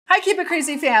Hi, Keep It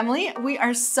Crazy family. We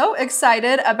are so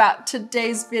excited about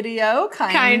today's video.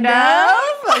 Kind of.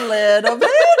 A little bit.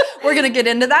 We're going to get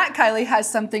into that. Kylie has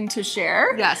something to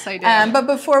share. Yes, I do. But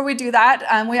before we do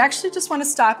that, we actually just want to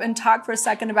stop and talk for a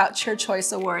second about Cheer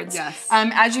Choice Awards. Yes.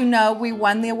 As you know, we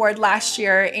won the award last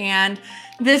year, and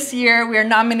this year we are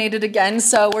nominated again,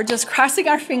 so we're just crossing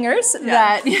our fingers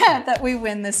that we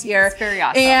win this year. It's very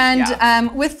awesome.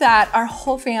 And with that, our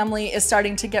whole family is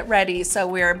starting to get ready. So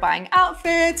we're buying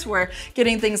outfits, we're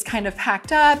getting things kind of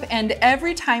packed up, and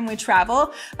every time we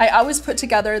travel, I always put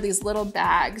together these little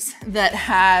bags that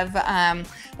have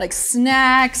like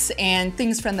snacks and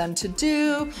things for them to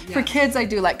do. Yeah. For kids, I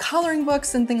do like coloring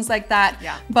books and things like that.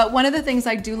 Yeah. But one of the things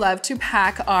I do love to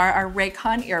pack are our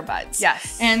Raycon earbuds.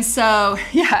 Yes. And so,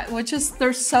 yeah,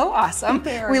 they're so awesome.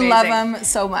 We love them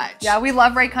so much. Yeah, we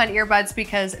love Raycon earbuds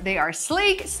because they are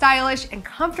sleek, stylish, and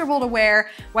comfortable to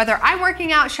wear. Whether I'm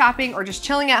working out, shopping, or just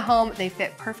chilling at home, they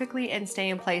fit perfectly and stay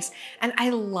in place. And I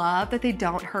love that they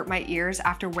don't hurt my ears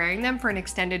after wearing them for an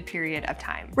extended period of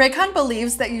time. Raycon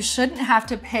believes that you shouldn't have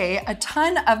to pay a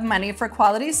ton of money for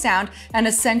quality sound and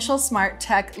essential smart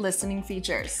tech listening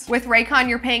features. With Raycon,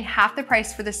 you're paying half the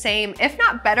price for the same, if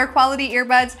not better quality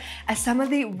earbuds as some of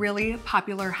the really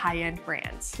popular high-end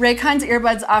brands. Raycon's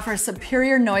earbuds offer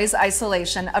superior noise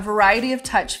isolation, a variety of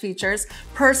touch features,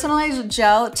 personalized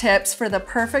gel tips for the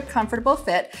perfect comfortable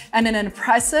fit, and an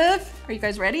impressive, are you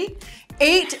guys ready?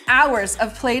 8 hours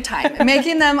of playtime,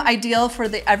 making them ideal for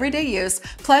the everyday use.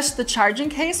 Plus, the charging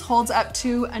case holds up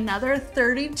to another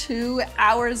 32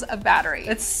 hours of battery.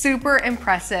 It's super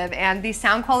impressive, and the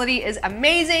sound quality is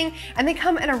amazing, and they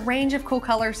come in a range of cool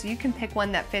colors, so you can pick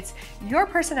one that fits your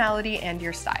personality and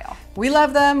your style. We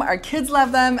love them, our kids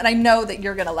love them, and I know that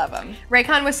you're gonna love them.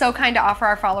 Raycon was so kind to offer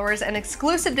our followers an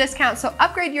exclusive discount, so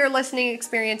upgrade your listening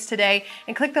experience today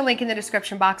and click the link in the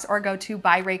description box or go to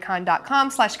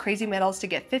buyraycon.com/crazymiddles to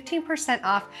get 15%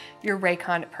 off your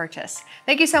Raycon purchase.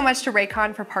 Thank you so much to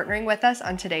Raycon for partnering with us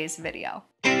on today's video.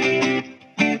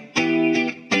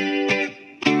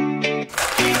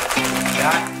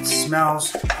 That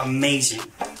smells amazing.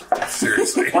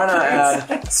 Seriously. Why not add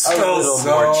a little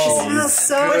more cheese?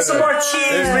 Put some more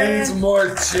cheese, It man. needs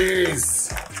more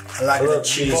cheese. I like the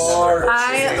cheese.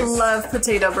 I love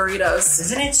potato burritos.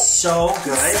 Isn't it so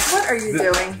good? What are you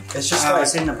doing? It's just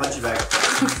It's like in a punch bag.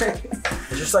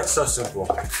 it's just like so simple.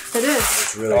 It is.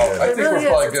 It's really I good. think It really we're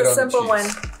probably is. good It's a on simple the one.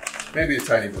 cheese. Maybe a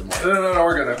tiny bit more. No,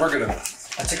 we're gonna.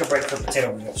 I took a break for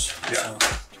potato noodles. Yeah. So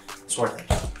it's worth it.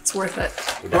 It's worth it.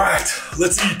 All right,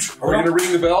 let's eat. Are we gonna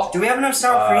ring the bell? Do we have enough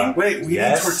sour cream? Wait, we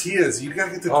Yes. need tortillas. You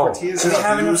gotta get the Oh. tortillas. Do we out,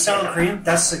 have dude. enough sour cream?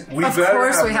 That's like, We Of better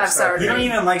course we enough have sour you cream. don't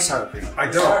even like sour cream. I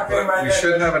don't, but we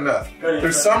should have enough.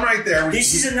 There's some right there.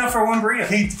 This is enough for one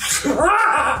burrito.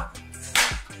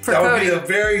 For That would be Cody. a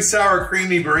very sour,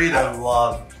 creamy I burrito.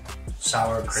 love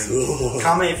sour cream.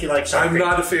 Comment if you like sour I'm cream.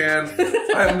 not a fan.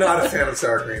 I'm not a fan of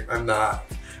sour cream. I'm not.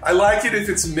 I like it if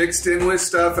it's mixed in with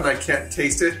stuff and I can't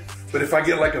taste it. But if I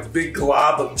get like a big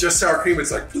glob of just sour cream,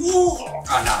 it's like, Oh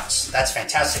no, that's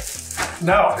fantastic.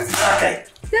 no. It's not. Okay.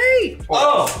 Yay!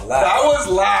 Oh, that was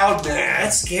loud, man.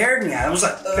 That scared me. I was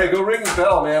like, Okay, go ring the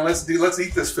bell, man. Let's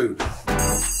eat this food.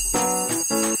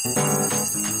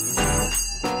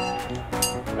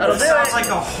 That'll it do sounds it. like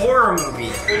a horror movie.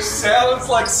 It sounds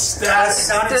like That static.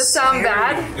 sounded Does it sound scary.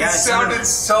 bad? Yeah, It sounded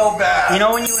so bad. You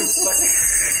know when you would,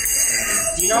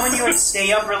 do you know when you would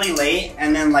stay up really late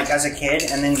and then like as a kid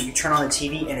and then you turn on the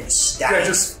TV and it's static Yeah,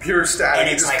 just pure static. and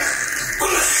it's like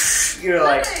you're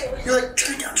like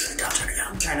turn it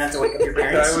down, try not to wake up your Yeah,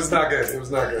 parents. it was not good. It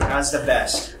was not good. That's the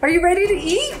best. Are you ready to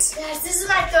eat? Yes, this is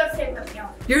my third favorite meal.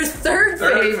 Your third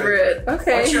Third favorite.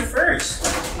 Okay. What's your first?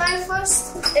 My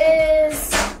first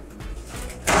is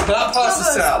Not pasta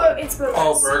salad. It's burgers.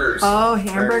 Oh, burgers. Oh,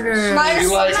 hamburgers. My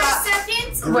You like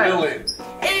second grilling.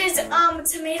 is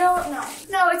tomato.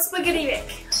 No, it's spaghetti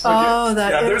bake. Oh,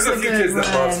 that Yeah, is there's a few good kids that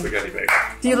love one. spaghetti bacon.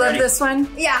 Do you love this one?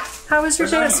 Yeah, How was your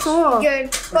day at school? good.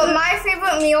 But my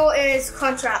favorite meal is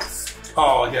crunch wraps.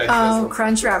 Oh, yeah. Oh,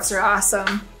 crunch wraps are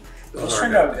awesome. Those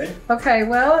turned out good. Okay,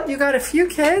 well, you got a few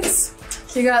kids.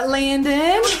 You got Landon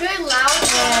It's very loud.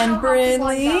 and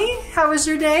Brindley. How was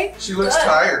your day? She looks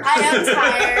tired. I am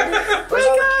tired.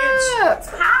 Wake up!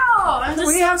 How? I'm just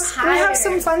We so have tired.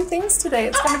 some fun things today.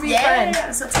 It's gonna be Yeah, fun.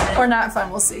 I'm so tired. Or not fun,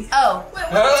 we'll see. Oh.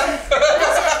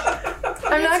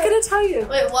 I'm not gonna tell you.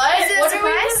 Wait, what? Is it a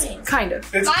surprise? Kind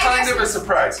of. It's I kind guess of a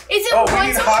surprise. Is it Oh, we one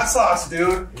need to- hot sauce,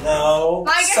 dude. No.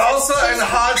 I guess Salsa it's and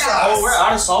hot cheese. sauce. Oh, we're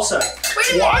out of salsa. Wait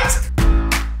a minute. What?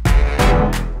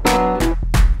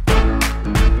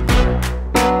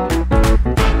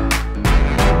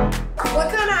 What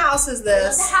kind of house is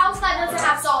this? The house that doesn't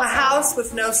have salsa. A house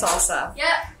with no salsa. Yep.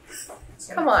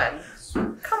 Come on.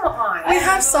 Come on. We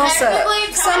have salsa.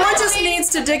 Technically, Someone just needs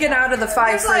to dig it out of the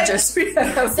 5 It's like- fridges. We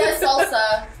have. Says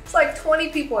salsa. It's like 20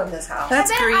 people in this house.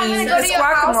 That's I bet I'm green. gonna go to It's your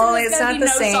house and guacamole. there's It's gonna not be the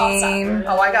no salsa. same.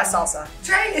 Oh, I got salsa.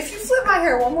 Trey, if you flip my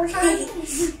hair one more time,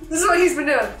 this is what he's been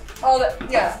doing. All the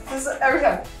this is every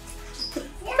time.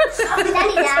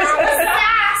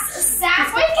 Sass.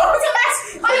 Why are you giving so much?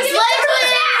 Why are you giving so much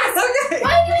sass? Okay.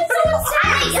 Why are you giving so much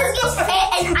sass? Because he's fit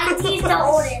and he's the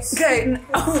oldest. Okay.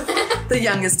 The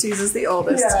youngest teases the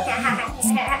oldest.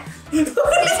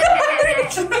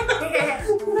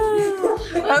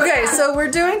 Okay, so we're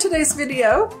doing today's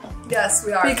video Yes,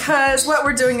 we are. because what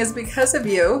we're doing is because of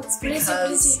you. It's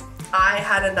because I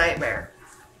had a nightmare.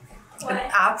 An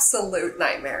absolute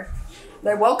nightmare. And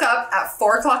I woke up at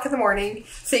 4 o'clock in the morning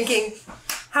thinking,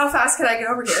 how fast can I get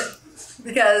over here?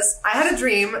 Because I had a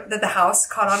dream that the house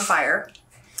caught on fire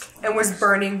and was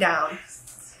burning down.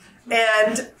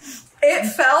 And it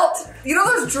felt, you know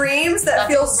those dreams that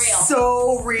feel real.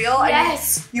 so real?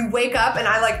 Yes. And you wake up and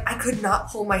I could not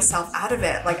pull myself out of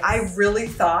it. Like I really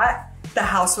thought the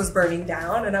house was burning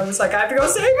down and I was like, I have to go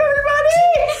save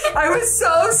everybody. I was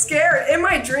so scared. In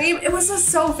my dream, it was just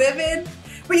so vivid.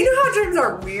 But you know how dreams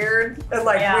are weird and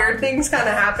like weird things kind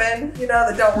of happen, you know,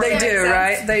 that don't really They make do, sense.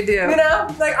 right? They do. You know,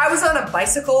 like I was on a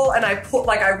bicycle and I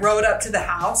rode up to the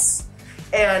house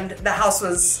and the house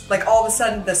was like all of a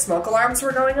sudden the smoke alarms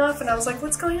were going off and I was like,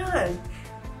 what's going on?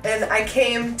 And I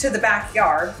came to the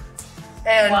backyard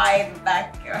and Why the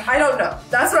backyard? I don't know.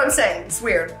 That's what I'm saying. It's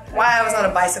weird. Why I was on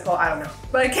a bicycle, I don't know.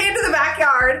 But I came to the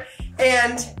backyard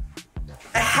and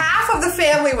half of the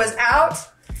family was out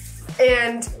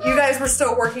and you guys were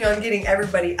still working on getting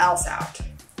everybody else out.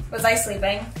 Was I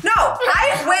sleeping? No,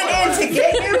 I went in to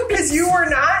get you because you were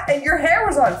not and your hair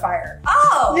was on fire.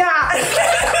 Oh! Yeah.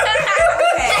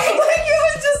 Okay. Like it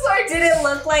was just like, Did it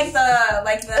look like and I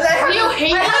the had, You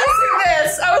hate I had to do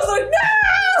this. I was like, no!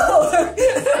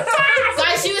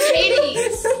 Guys, she was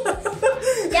Hades.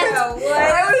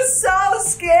 I was so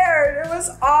scared. It was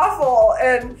awful.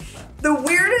 And the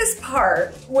weirdest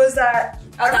part was that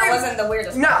that wasn't the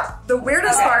weirdest No, the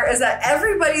weirdest Okay. part is that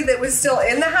everybody that was still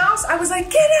in the house, I was like,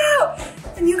 get out!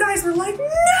 And you guys were like, no!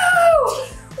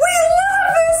 We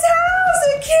love this house!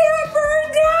 It can't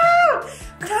burn down!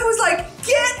 And I was like,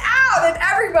 get out! And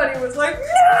everybody was like,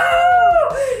 no!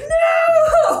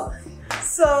 No!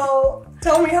 So,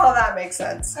 tell me how that makes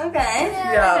sense. Okay.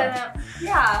 Yeah.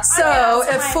 Yeah. So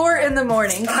at 4 in the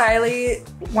morning, Kylie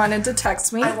wanted to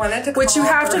text me. I wanted to Which you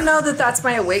call have her. to know that that's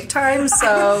my awake time.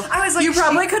 So I was like, you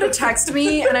probably she- could have texted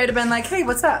me and I'd have been like, hey,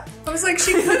 what's up? I was like,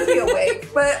 she could be awake,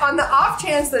 but on the off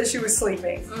chance that she was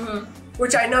sleeping,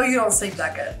 which I know you don't sleep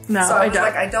that good. No, so I I was don't.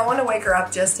 like, I don't want to wake her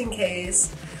up just in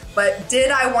case. But did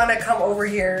I want to come over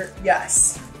here?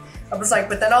 Yes. I was like,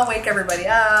 but then I'll wake everybody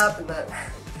up, and then.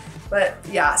 But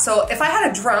yeah, so if I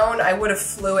had a drone, I would have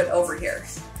flew it over here.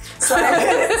 So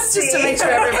I could Just to make sure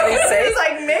everybody's safe. It's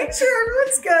like, make sure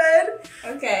everyone's good.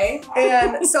 Okay.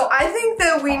 And so I think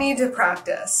that we need to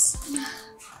practice.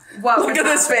 What Look at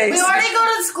this face. We already go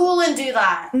to school and do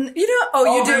that. You know, you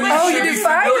do. then you Oh, should you be do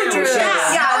fire familiar with drills.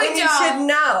 that. Yeah, we then you don't. should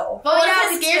know. But what Yeah,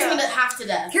 if it scares me to half to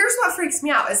death? Here's what freaks me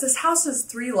out is this house is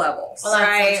 3 levels. Well, that's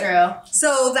Right. so true.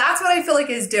 So that's what I feel like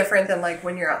is different than like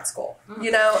when you're at school.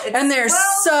 You know? It's, And there's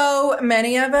so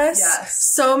many of us. Yes.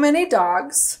 So many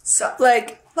dogs. so,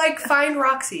 Like, find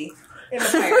Roxy in the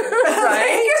fire.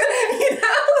 right? You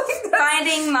know?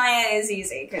 Finding Maya is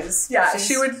easy because Yeah,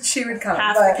 she would come.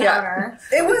 pass But the counter.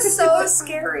 it was so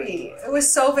scary. It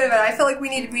was so vivid. I feel like we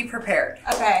need to be prepared.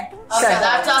 Okay. Okay,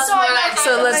 that's us So more I'm than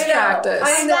so let's I know. practice.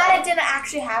 I I'm know. glad it didn't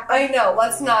actually happen. I know.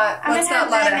 Let's not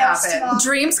let it happen.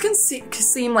 dreams can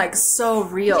seem like so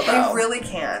real, They though. really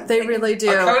can. They really do.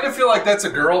 I kind of feel like that's a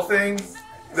girl thing.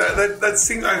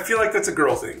 I feel like that's a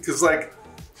girl thing because like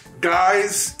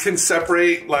guys can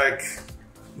separate like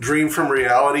dream from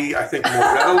reality. I think more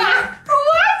readily. What?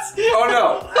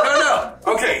 Oh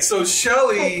no. Okay, so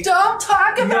Shelly. Don't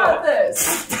talk about No.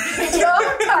 this.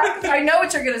 Don't talk. I know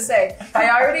what you're gonna say. I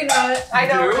already know it. I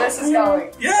know You where do? this is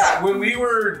going. Yeah, when we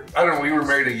were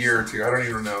married a year or two. I don't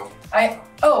even know.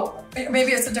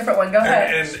 Maybe it's a different one. Go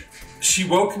ahead. And she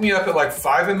woke me up at like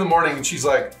 5 in the morning, and she's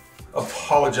like,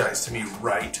 "Apologize to me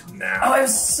right now." Oh, I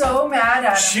was so mad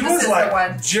at him. She This was is the like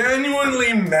one.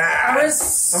 genuinely mad. I was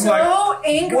so I'm like,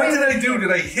 angry. what did with I do?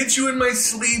 Did I hit you in my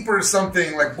sleep or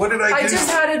something? Like, what did I do? I just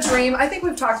had a dream. I think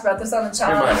we've talked about this on the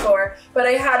channel We might. before, but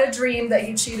I had a dream that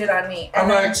you cheated on me.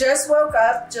 And I'm I like, just woke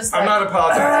up, just I'm like, not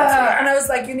apologizing for that. and I was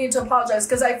like, you need to apologize.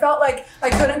 Because I felt like I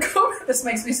couldn't go, this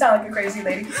makes me sound like a crazy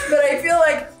lady, but I feel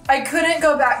like I couldn't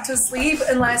go back to sleep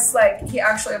unless like he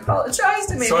actually apologized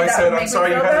and maybe So I that said, would make I'm sorry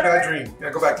me you feel had a better. bad dream. Yeah,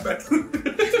 go back to bed.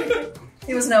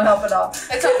 He was no help at all.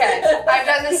 It's okay. I've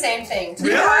done the same thing.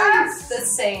 Really? The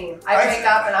same. I wake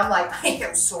up and I'm like, I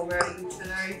am so mad at you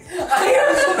today. I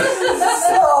am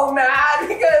so mad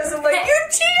because I'm like, you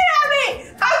cheated on me.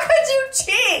 How could you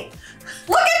cheat?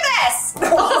 Look at this. Oh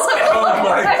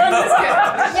my God.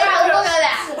 Yeah, look at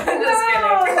that. I'm just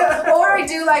kidding. Or I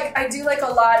do like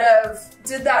a lot of,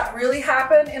 did that really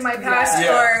happen in my past, Yes.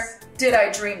 or did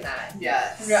I dream that?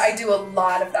 Yes. Yeah, I do a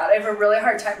lot of that. I have a really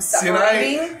hard time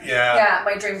separating. Yeah.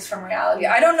 My dreams from reality.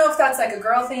 I don't know if that's like a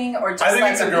girl thing or just I think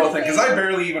like it's a girl thing because I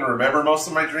barely even remember most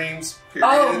of my dreams. Period,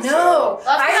 Oh no! so-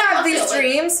 I have these That's not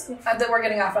dreams that we're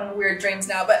getting off on weird dreams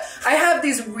now, but I have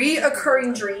these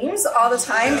reoccurring dreams all the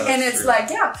time, Yeah, and that's it's true. like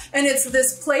and it's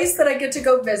this place that I get to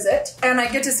go visit, and I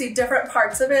get to see different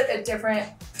parts of it at different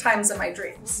times in my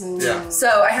dreams. Yeah.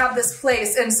 So I have this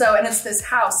place, and it's this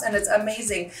house, and it's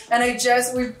amazing. And we've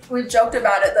joked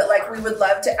about it that like we would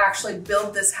love to actually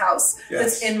build this house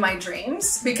that's in my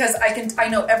dreams because I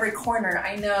know every corner.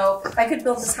 I know I could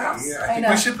build this house. Yeah, I I think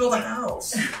know. we should build a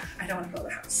house. I don't want to build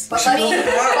a house. But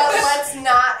let's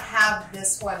not have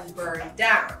this one burned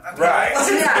down. Okay? Right.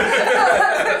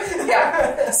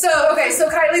 Yeah. So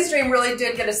Kylie's dream really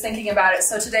did get us thinking about it.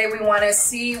 So today we want to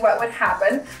see what would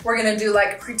happen. We're going to do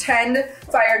like pretend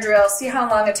fire drill, see how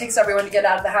long it takes everyone to get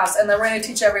out of the house, and then we're going to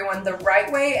teach everyone the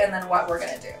right way and then what we're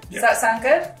going to do. Does that sound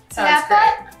good? Sounds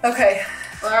great. Okay.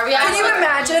 Where are we at? Can you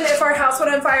imagine if our house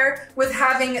went on fire with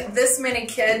having this many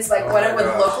kids, like what it would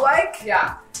look like?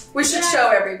 Yeah. We should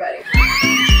show everybody.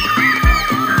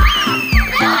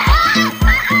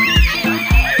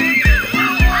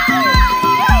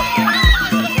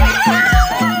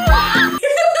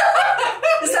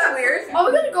 Is that weird? Are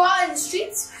we gonna go out in the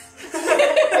streets? We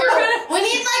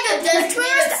need like a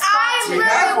designated spot. We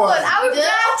have one. I would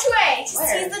grab Trey to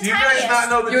see the Do you guys not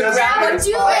know the You would grab I would designated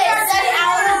do spot? it.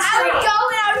 I would go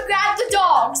and I would grab the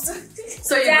dogs.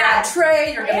 So you grab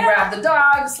Trey, you're gonna grab the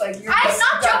dogs, like you're I'm just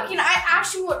not joking. I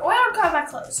actually would. Or I would grab my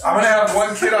clothes. I'm gonna have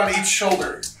one kid on each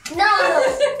shoulder. No. Dad,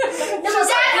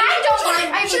 I don't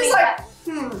mind. I She's believe like, that.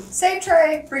 save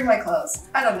Trey, bring my clothes.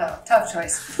 I don't know, tough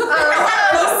choice. Clothes.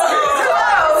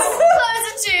 Clothes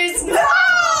and shoes. No,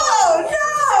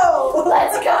 no.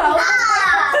 Let's go. Bye.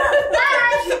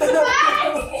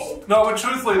 No, but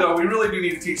truthfully though, we really do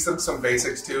need to teach them some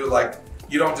basics too. Like,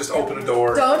 you don't just open a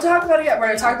door. Don't talk about it yet. We're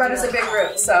going to talk about it as a big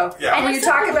group. So Yeah. when you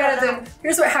talk about it, then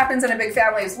here's what happens in a big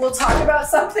family is we'll talk about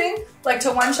something like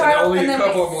to one child, only a then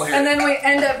couple of them will hear and it. then we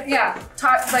end up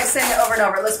like saying it over and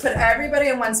over. Let's put everybody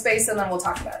in one space and then we'll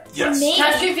talk about it. Yes.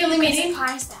 That's your family meeting.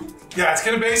 Yeah, it's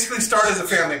gonna basically start as a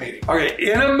family meeting. Okay,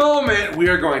 in a moment, we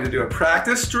are going to do a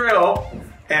practice drill,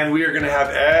 and we are gonna have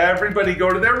everybody go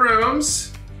to their rooms.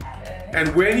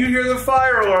 And when you hear the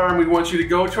fire alarm, we want you to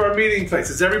go to our meeting place.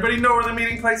 Does everybody know where the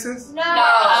meeting place is? No.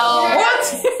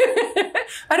 What?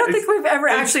 I don't think we've ever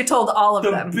it's actually told all of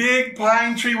The them. big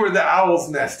pine tree where the owl's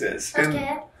nest is. And-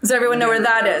 Okay. Does everyone know where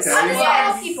that is? Okay. I'm just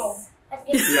Yes. follow people.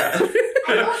 Yeah.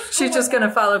 She's just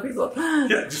gonna follow people.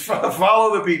 Yeah, just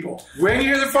follow the people. When you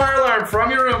hear the fire alarm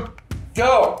from your room, go.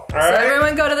 All So right?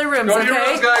 everyone go to their rooms, Go to your okay?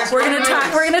 rooms, guys. We're Go to gonna your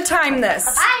rooms. we're gonna time this.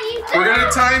 Bye. We're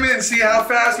gonna time it and see how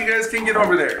fast you guys can get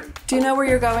over there. Do you know where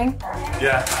you're going?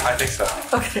 Yeah, I think so.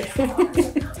 Okay.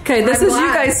 Okay, this is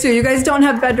you guys too. You guys don't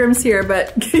have bedrooms here,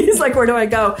 but he's like, where do I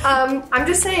go? I'm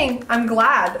just saying, I'm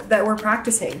glad that we're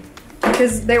practicing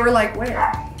because they were like, where?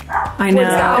 I know.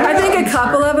 I think a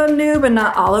couple of them knew, but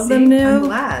not all of them knew. I'm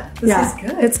glad. This Yeah, is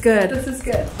good. it's good. This is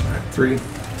good. 3,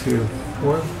 2,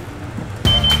 1.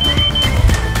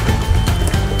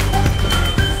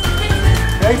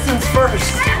 Mason's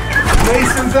first.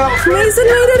 Mason's out. Mason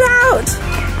made it out.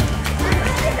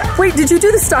 Wait, did you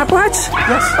do the stopwatch?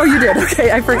 Yes. Oh, you did.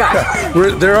 Okay, I forgot.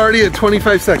 They're already at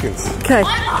 25 seconds. Okay.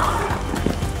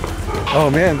 Oh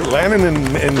man, Landon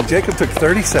and Jacob took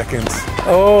 30 seconds.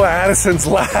 Oh, Addison's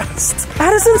last.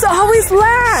 Addison's always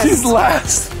last. She's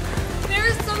last.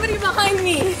 There's somebody behind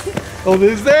me. Oh,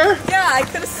 is there? Yeah, I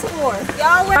could have swore.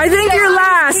 Y'all went I think you're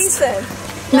last.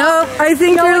 No, I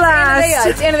think you're last.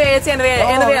 It's Annabelle. It's Annabelle.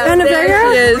 Annabelle. Annabelle?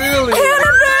 There she is. Really?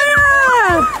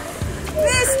 Annabelle!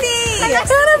 Misty.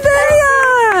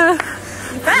 Annabelle!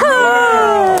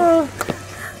 Oh.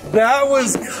 That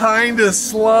was kind of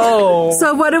slow.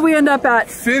 So what did we end up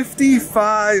at?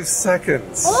 55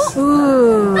 seconds.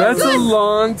 Ooh. That's a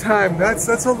long time. That's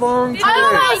a long time.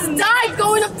 I almost died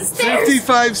going up the stairs.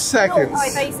 55 seconds. I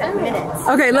thought you said minutes.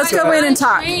 Okay, let's go in and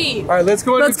talk. All right, let's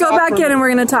go. Let's go back in and we're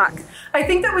gonna talk. I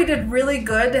think that we did really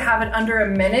good to have it under a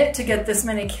minute to get this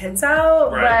many kids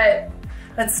out, Right. but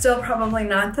That's still probably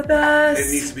not the best.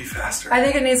 It needs to be faster. I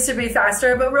think it needs to be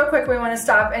faster, but real quick, we want to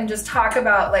stop and just talk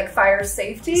about like fire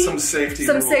safety. Some safety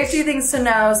rules. Safety things to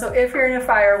know. So if you're in a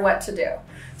fire, what to do.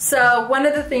 So one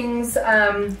of the things,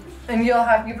 and you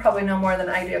probably know more than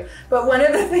I do, but one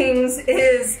of the things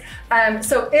is,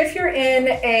 so if you're in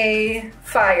a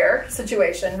fire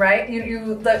situation, right?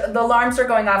 The alarms are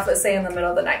going off, let's say in the middle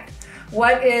of the night.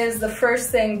 What is the first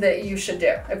thing that you should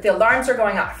do if the alarms are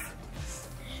going off?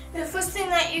 The first thing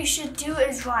that you should do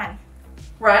is run.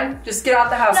 Run? Just get out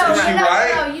the house and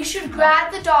run. No, you should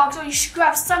grab the dogs, or you should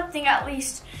grab something at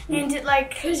least, and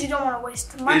because you don't want to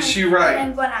waste the money. Is she right?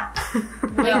 And run out.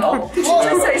 No. Did you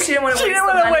just say she didn't want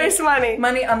to waste money?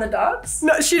 Money on the dogs?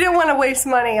 No, she didn't want to waste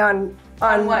money on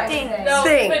what? No,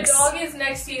 things. if a dog is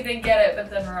next to you, then get it, but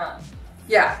then run.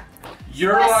 Yeah.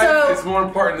 Your life is more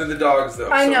important than the dogs, though.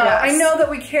 I know. So I know that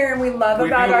we care and we love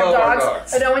about our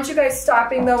dogs. I don't want you guys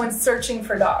stopping though and searching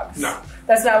for dogs. No.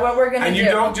 That's not what we're going to do. And you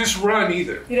don't just run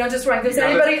either. You don't just run. Does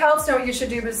anybody else know what you should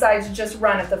do besides just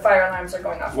run if the fire alarms are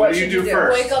going off? What do you do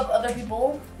first? Wake up other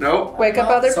people? Nope. Wake up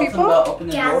other Something people? about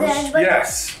opening doors?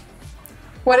 Yes.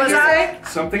 What did you say?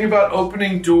 Something about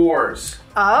opening doors.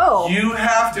 Oh. You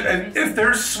have to, and if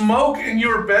there's smoke in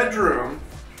your bedroom,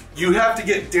 you have to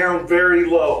get down very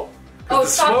low. Oh,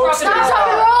 stop, rock,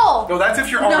 roll. No, that's if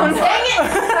you're on fire. Dang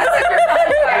it. That's if you're on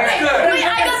fire. That's good. Wait,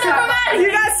 I got that from Maddie.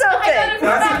 You got something.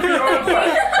 That's if you're on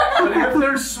fire. But if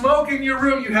there's smoke in your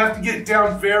room, you have to get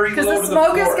down very low to Because the the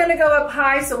smoke floor. is going to go up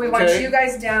high, so we want you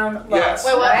guys down low. Yes.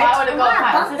 Wait, why would it go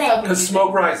high? Because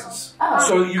smoke rises.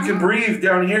 So you can breathe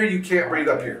down here, you can't breathe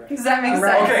up here. Does that make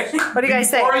sense? Okay. What do you guys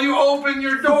say? Before you open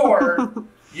your door,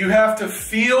 you have to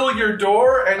feel your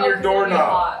door and your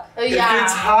doorknob. If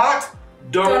it's hot,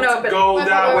 don't go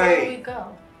that way.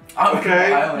 Okay?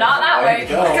 Not that way.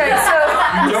 Okay, so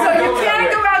Don't you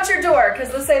can't go out your door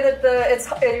because let's say that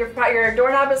your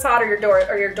doorknob is hot or your door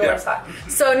is hot.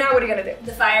 So now what are you gonna do?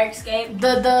 The fire escape.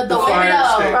 The fire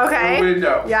escape. Okay. The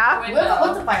window. Yeah.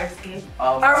 What's a fire escape?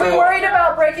 Are we worried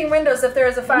about breaking windows if there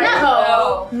is a fire?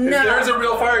 No. If there's a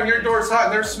real fire and your door's hot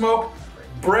and there's smoke,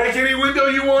 break any window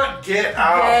you want, get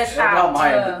out. Get out.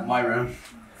 My room.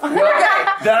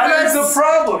 That is the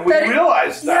problem. We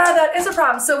realized that. Yeah, that is a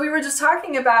problem. So we were just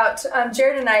talking about,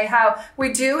 Jared and I, how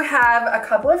we do have a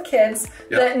couple of kids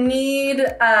that need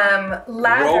ladders.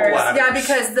 Rope ladders. Yeah,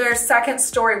 because their second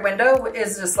story window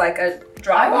is just like a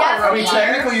drywall. I mean,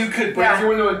 technically you could break your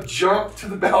window and jump to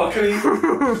the balcony.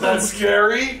 That's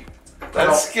scary.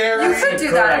 That's scary. You could do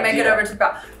that and make it over to the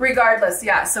balcony. Regardless,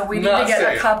 yeah. So we need to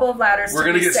get a couple of ladders. We're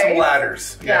going to get some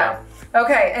ladders. Yeah.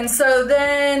 Okay, and so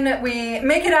then we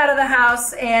make it out of the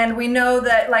house and we know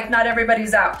that like not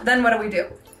everybody's out. Then what do we do?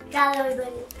 Not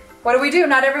everybody. What do we do?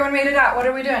 Not everyone made it out. What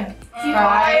are we doing?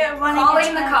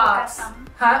 Calling the cops.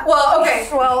 Huh? Well, okay.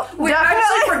 Well, we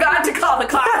actually forgot to call the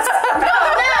cops.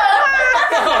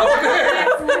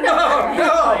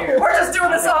 No. We're just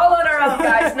doing this all on our own,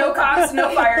 guys. No cops,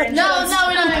 no fire engines. No,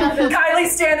 we don't have to.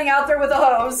 Kylie's standing out there with a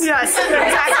hose. Yes,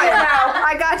 exactly.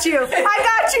 I got you.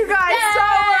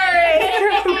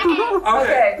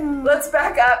 Okay, let's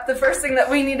back up. The first thing that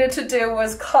we needed to do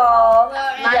was call.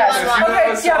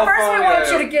 First we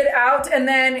want you to get out, and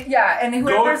then and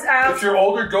whoever's out. If you're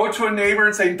older, go to a neighbor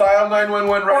and say dial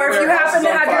 911 right Or if there. you happen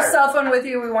to have your cell phone with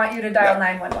you, we want you to dial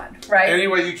 911. Right? Any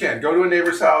way you can. Go to a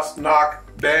neighbor's house, knock,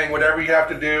 bang, whatever you have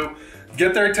to do.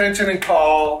 Get their attention and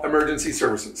call emergency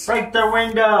services. Break the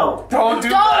window. Don't do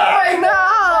that.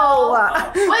 No.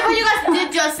 Wait, but you guys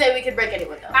did just say we could break any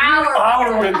window.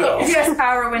 Our window. Yes,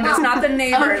 our windows, not the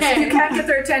neighbors. Okay. If you can't get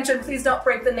their attention, please don't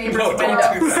break the neighbor's No, window.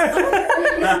 don't do that.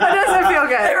 That doesn't feel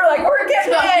They good. were like, we're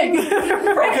getting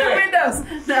in. Break the windows.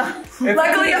 No.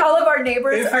 Luckily, all of our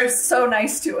neighbors are so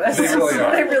nice to us. They really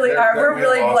are. They really are. We're we have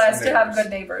really awesome blessed to have neighbors.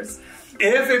 good neighbors.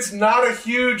 If it's not a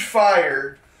huge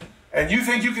fire and you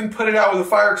think you can put it out with a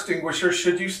fire extinguisher,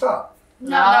 should you stop?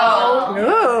 No.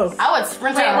 Ooh. I would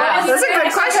sprint around. That's a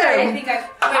good question.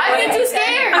 I'd be too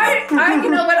scared. You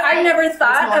know what? I never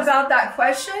thought about that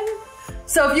question.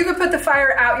 So if you could put the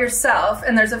fire out yourself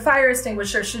and there's a fire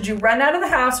extinguisher, should you run out of the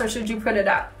house or should you put it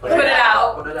out? Put it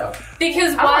out. Put it out.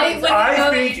 Because why?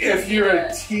 I think if you're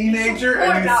a teenager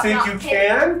and you think you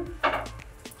can,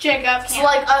 Jacob, so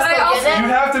like us you get it.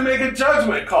 have to make a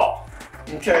judgment call.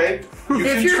 Okay? You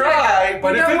If can you're try, big,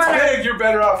 but you if don't it's wanna- big, you're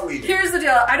better off leaving. Here's the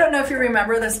deal. I don't know if you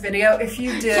remember this video. If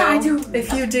you do, Yeah, I do.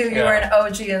 If you do, you are an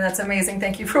OG, and that's amazing.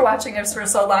 Thank you for watching us for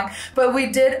so long. But we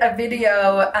did a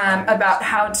video about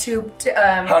how to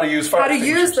use fire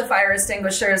extinguishers. the fire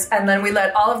extinguishers, and then we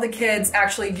let all of the kids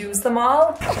actually use them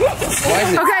all. Okay, that's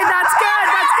good.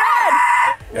 That's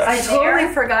good. I totally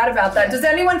of forgot about that. Does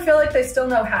anyone feel like they still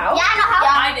know how? Yeah, I know how.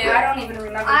 Yeah, I do. I don't even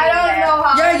remember. I don't know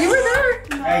how. Yeah, you were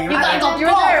there. Hey, You gotta go. You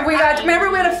were there. We got. Remember,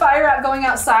 we had a fire out going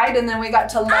outside, and then we got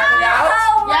to let it out.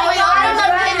 Yeah, we got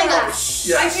it.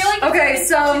 Yes. I feel like Okay,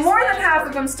 so more than half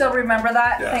of them still remember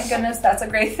that. Yes. Thank goodness, that's a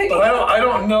great thing. But I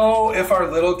don't know if our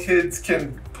little kids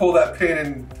can pull that pin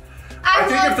and. I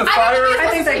think if the fire, I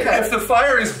think they could. if the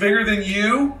fire is bigger than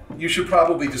you should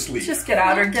probably just leave. Just get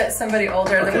out or get somebody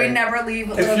older. That we never leave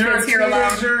If little you're a kids here alone.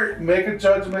 teenager, make a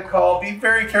judgment call. Be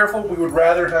very careful. We would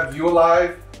rather have you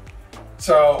alive.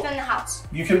 So In the house.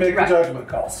 you can make a judgment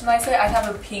call. Can I say I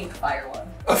have a pink fire one?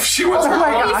 She wants her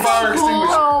own fire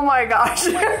extinguisher. Oh my gosh.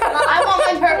 I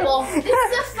want my purple.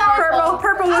 This is the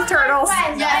Purple with turtles.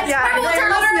 Yeah.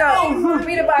 Yeah, you want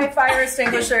me to buy fire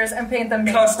extinguishers and paint them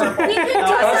Custom. purple.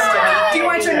 Do you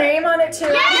want your name on it too?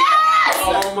 Yes!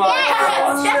 Oh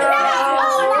my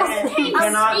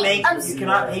And you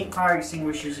cannot paint fire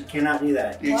extinguishers. You cannot do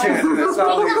that. You can't. That's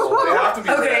not legal. They have to be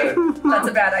Okay, red. that's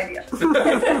a bad idea. Put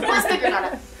a sticker on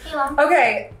it.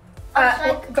 Okay,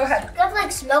 go ahead. You have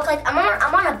like smoke. Like I'm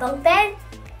on a bunk bed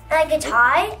and I get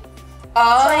high.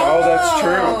 Oh, that's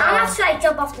true. I'm gonna have to like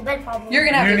jump off the bed probably. You're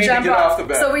gonna have You to need to jump get off. off the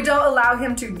bed. So we don't allow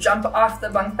him to jump off the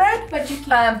bunk bed. But you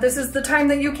can't. This is the time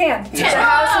that you can. The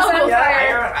house is on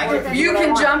fire. You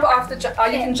can jump off the.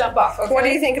 You can jump off. Okay? What do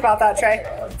you think about that, Trey?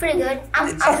 Pretty good. I'm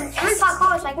in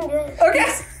parkour, so I can do it. Okay.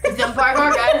 He's done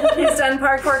parkour, guys. He's done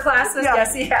parkour classes. Yeah.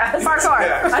 Yes, he has. Parkour.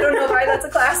 Yeah. I don't know why that's a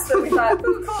class, but we thought,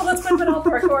 ooh, cool, let's put it all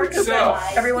parkour. Because So-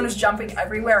 everyone is jumping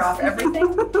everywhere off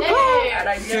everything. Bad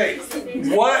idea.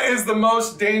 Okay, what is the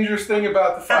most dangerous thing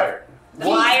about the fire?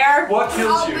 Fire. What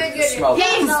kills you? Smoke.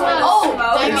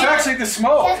 It's actually the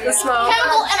smoke. The smoke.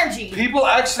 Chemical energy. People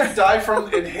actually die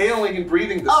from inhaling and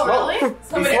breathing the Oh, smoke. really?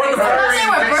 Before the fire They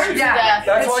were even burned hits to you. Yeah. death.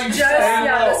 That's It's why you just, stay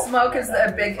yeah, the low. smoke is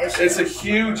a big issue. It's a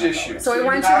huge issue. So we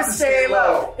want you have to stay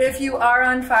low. If you are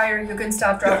on fire, you can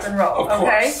stop, drop, and roll. Of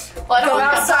Okay? course. Go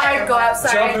outside. Go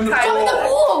outside. Jump in the Kylie-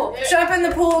 pool. Jump in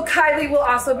the pool. Kylie will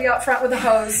also be out front with a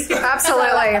hose.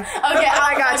 Absolutely. Okay,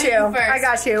 I got you. first. I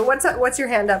got you. What's your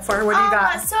hand up for? What do you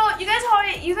got? So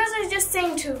you guys are just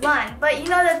saying to run, but you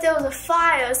know that there was a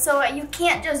fire, so you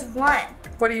can't just run.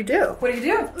 What do you do? What do you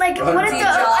do? Like, what if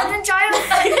the giant?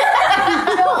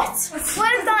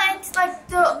 What if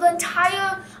the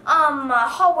entire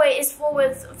hallway is full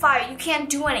with fire? You can't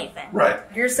do anything. Right.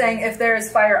 You're saying if there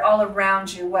is fire all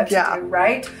around you, what to do,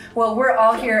 right? Well, we're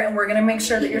all here and we're going to make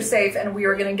sure that you're safe and we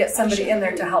are going to get somebody in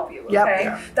there to help you, Yep. okay?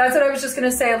 Yeah. That's what I was just going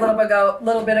to say a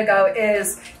little bit ago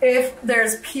is if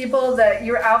there's people that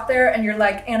you're out there and you're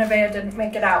like, Annabea didn't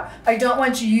make it out, I don't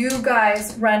want you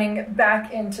guys running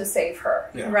back in to save her,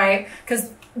 right? Because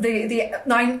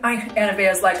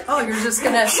Annabea is like, oh, you're just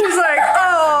going to... She's like,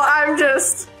 oh, I'm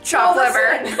just chopped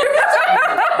liver.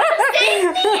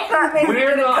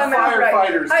 We're not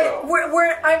firefighters, though.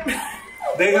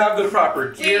 They have the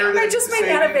proper gear. I just made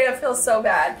Annabea feel so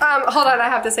bad. Hold on, I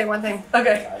have to say one thing.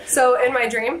 Okay. So in my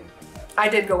dream, I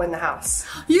did go in the house.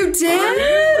 You did?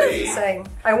 Really? Saying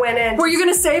I went in. Were you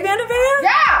going to save Annabea?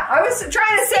 Yeah, I was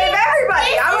trying to save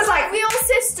everybody. I was like, real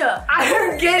sister.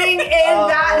 I'm getting in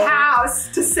that house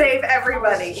to save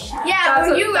everybody. Yeah,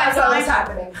 but you guys That's what are was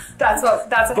happening. That's what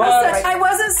But- happened. I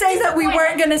wasn't saying that we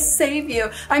weren't going to save you.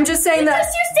 I'm just saying that...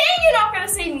 Because you're saying you're not gonna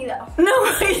save me though. No,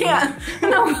 yeah.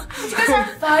 No. You guys are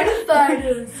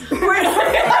firefighters.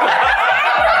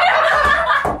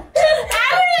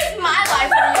 That is my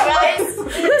life for you guys.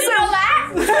 You know that?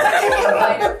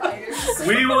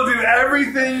 We will do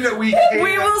everything that we can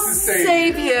We will to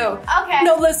save you. Okay.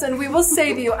 No, listen, we will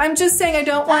save you. I'm just saying I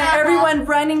don't want everyone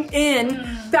running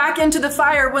back into the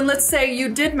fire when, let's say, you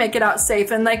did make it out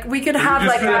safe and like we could have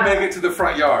You're like just gonna make it to the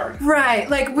front yard. right,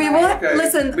 like we will Okay.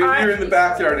 listen. Maybe you're in the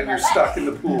backyard and you're stuck in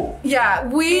the pool. Yeah,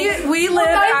 we live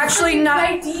actually not.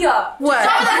 idea. What?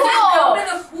 Jump in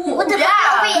the pool. With the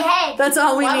bottle over your head. That's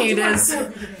all we need is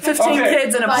 15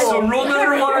 kids in a So pool. rule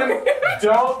number 1,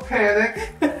 don't panic.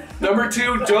 Number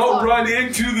 2, don't run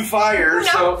into the fire.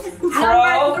 So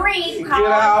crawl, Number 3, get call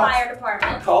out. the fire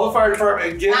department. call the fire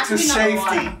department, and get That's to number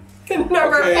safety.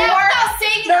 Number Okay. four.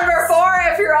 Number 4,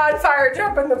 if you're on fire,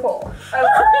 jump in the pool. You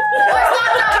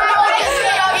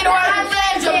know what? I'm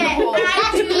glad jump in the pool.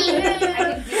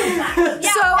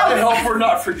 So hope we're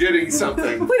not forgetting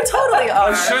something. We totally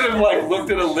are. I should have like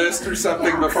looked at a list or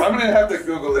something before. I'm gonna have to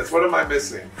Google this. What am I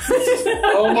missing?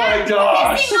 Oh my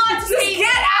gosh! Just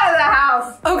get out of the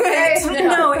house. Okay,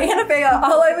 no, Annabelle,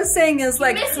 all I was saying is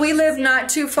like we live not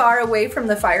too far away from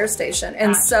the fire station.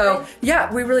 And so,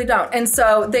 yeah, we really don't. And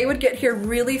so they would get here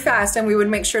really fast and we would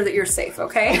make sure that you're safe,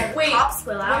 okay? Wait, cops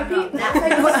will. I don't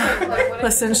know.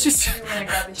 Listen, she's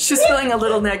feeling a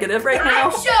little negative right now.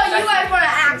 I'm sure you guys want to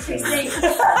actually see.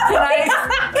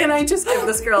 Can I just give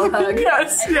this girl a hug?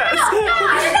 Yes, yes. No,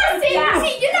 you're not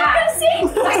see. You're not gonna see.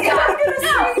 You're not gonna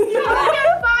see. You're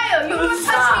on fire. You won't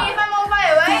touch me if I'm on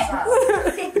fire, right?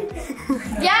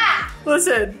 Yeah.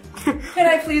 Listen, can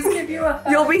I please give you a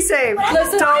hug? You'll be safe.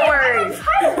 Listen, don't worry.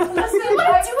 Listen, what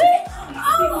are you doing?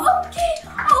 Oh, okay.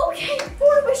 Okay.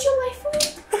 Wanna wish your life for me?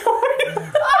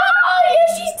 Oh, yeah,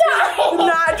 she's dying.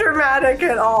 Not dramatic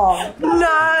at all.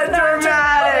 Not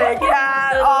dramatic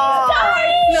at all.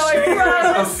 No, I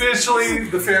promise. Officially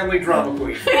the family drama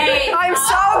queen. Hey, I'm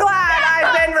so glad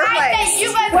I've been replaced.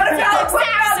 You guys What about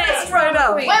this right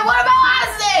now? Wait, what about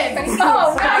Addison?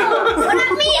 Oh, What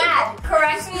about me?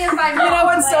 correct me if I'm wrong. You know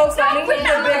what's so funny? Like,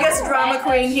 The biggest drama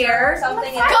queen here.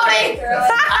 Something in Cody!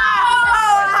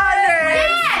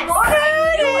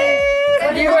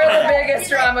 You are the biggest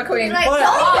drama queen. So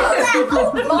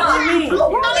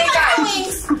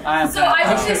I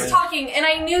was just talking, and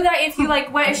I knew that if you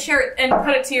like wet a shirt and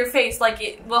put it to your face, like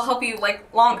it will help you like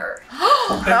longer.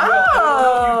 Oh.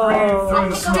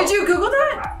 Did you Google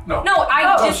that? No. No,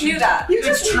 I just knew that.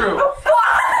 It's true. Oh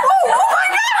my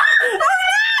God!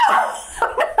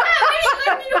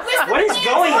 What is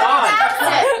going on?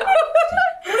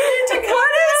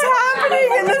 What is happening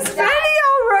in this video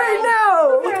right now?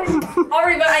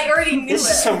 Already, but I already knew This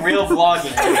it. is some real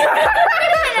vlogging.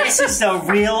 This is a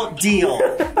real deal.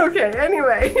 Okay,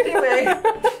 anyway.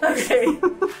 Okay.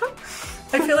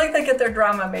 I feel like they get their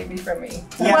drama maybe from me.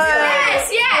 Yeah.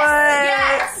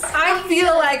 Yes. I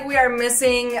feel like we are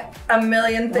missing a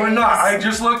million things. We're not. I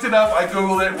just looked it up. I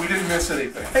Googled it. We didn't miss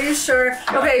anything. Are you sure?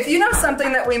 Okay, if you know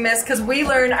something that we missed, because we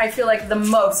learn, I feel like, the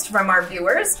most from our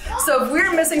viewers. So if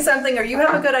we're missing something or you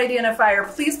have a good idea in a fire,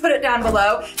 please put it down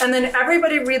below. And then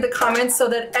everybody read the comments so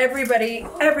that everybody,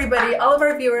 all of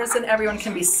our viewers and everyone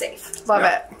can be safe. Love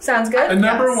it. Sounds good? And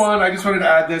number one, I just wanted to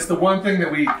add this. The one thing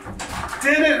that we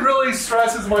didn't really stress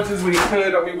as much as we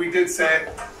could. I mean, we did say it,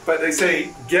 but they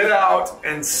say get out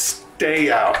and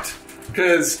stay out.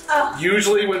 Because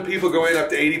usually when people go in up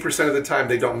to 80% of the time,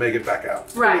 they don't make it back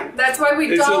out. Right. That's why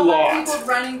we It's don't a want lot. people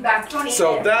running back.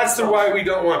 So that's why we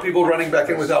don't want people running back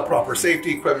in without proper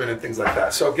safety equipment and things like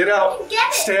that. So get out,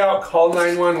 stay out, call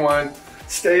 911,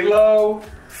 stay low,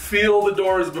 feel the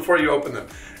doors before you open them.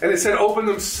 And it said open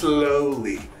them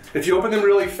slowly. If you open them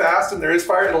really fast and there is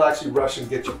fire, it'll actually rush and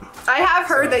get you. I have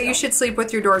heard that you should sleep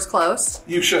with your doors closed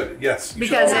You should, yes. You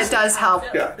because should it does help.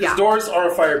 Yeah, because doors are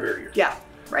a fire barrier. Yeah,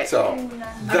 right. So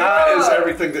that is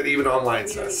everything that even online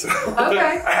says.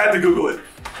 Okay. I had to Google it.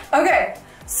 Okay.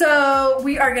 So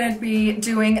we are going to be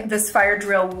doing this fire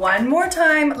drill one more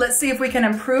time. Let's see if we can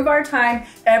improve our time.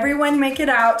 Everyone make it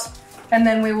out, and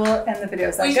then we will end the video.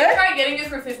 Is that We good? should try getting it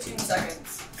for 15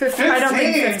 seconds. 15. I don't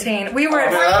think 15. We were I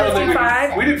at don't think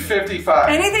 55. we did 55.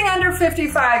 Anything under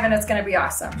 55 and it's going to be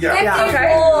awesome. Yeah.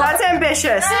 Okay. That's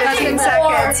ambitious. 15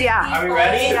 seconds, yeah. Are we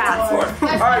ready? Yeah. Four.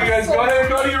 All right, you guys, go ahead and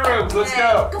go to your rooms. Let's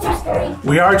go.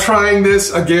 We are trying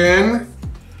this again.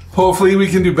 Hopefully we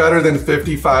can do better than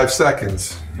 55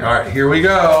 seconds. All right, here we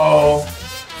go.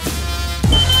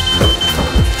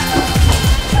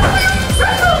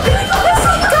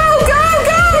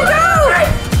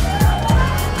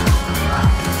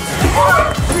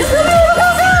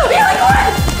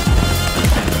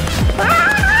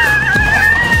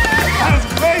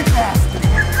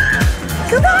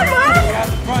 Come on, Mom.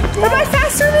 Am I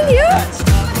faster than you?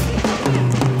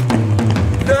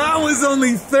 That was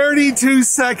only 32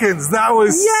 seconds. That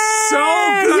was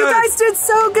so good. You guys did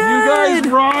so good. You guys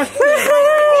rocked it.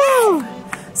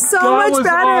 So That much was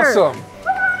better. awesome.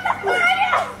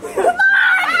 Come on.